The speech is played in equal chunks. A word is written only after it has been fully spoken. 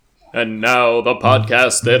And now the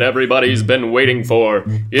podcast that everybody's been waiting for.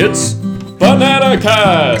 It's Banana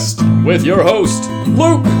Cast with your host,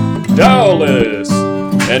 Luke Dowlis.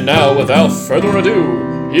 And now, without further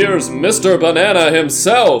ado, here's Mr. Banana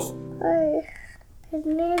himself.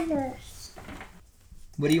 Bananas.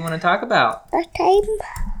 What do you want to talk about? Bath time.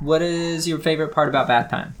 What is your favorite part about bath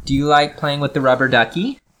time? Do you like playing with the rubber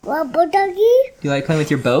ducky? Rubber ducky. Do you like playing with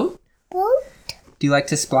your boat? Boat. Do you like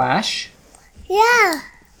to splash? Yeah.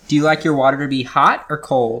 Do you like your water to be hot or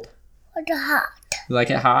cold? Or the hot. You like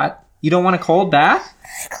it hot? You don't want a cold bath?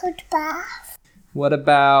 Cold bath. What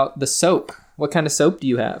about the soap? What kind of soap do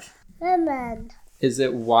you have? Lemon. Is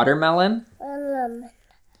it watermelon? Lemon.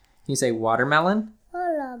 Can you say watermelon?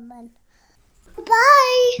 Lemon.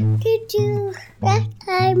 Bye. Did you bath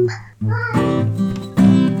time? Bye.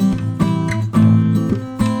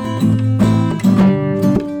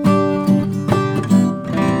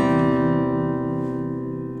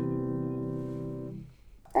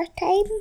 Bath time.